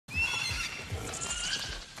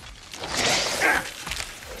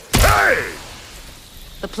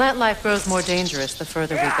plant life grows more dangerous the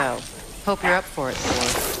further we go. Hope you're up for it,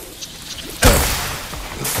 Thor.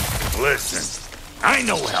 Listen, I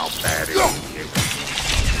know how bad it is.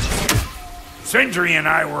 Sindri and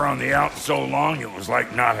I were on the out so long it was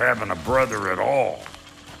like not having a brother at all.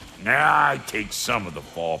 Now I take some of the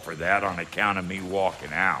fall for that on account of me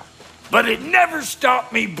walking out. But it never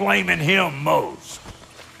stopped me blaming him most.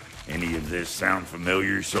 Any of this sound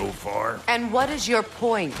familiar so far? And what is your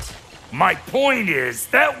point? My point is,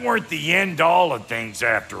 that weren't the end-all of things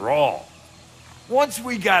after all. Once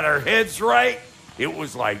we got our heads right, it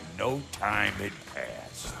was like no time had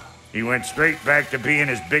passed. He went straight back to being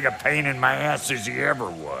as big a pain in my ass as he ever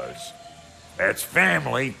was. That's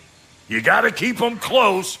family. You gotta keep them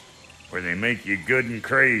close, or they make you good and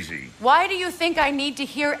crazy. Why do you think I need to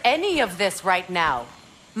hear any of this right now?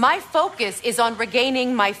 My focus is on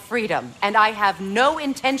regaining my freedom, and I have no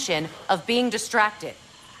intention of being distracted.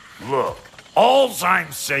 Look, all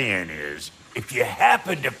I'm saying is, if you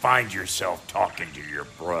happen to find yourself talking to your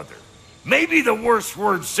brother, maybe the worst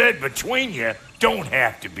word said between you don't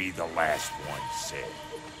have to be the last one said.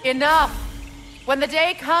 Enough! When the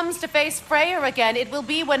day comes to face Freya again, it will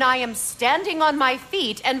be when I am standing on my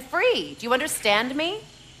feet and free. Do you understand me?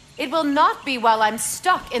 It will not be while I'm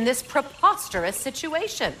stuck in this preposterous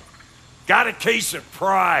situation. Got a case of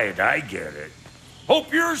pride, I get it.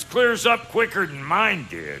 Hope yours clears up quicker than mine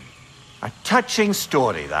did. A touching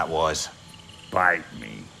story, that was. Bite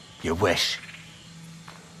me. You wish.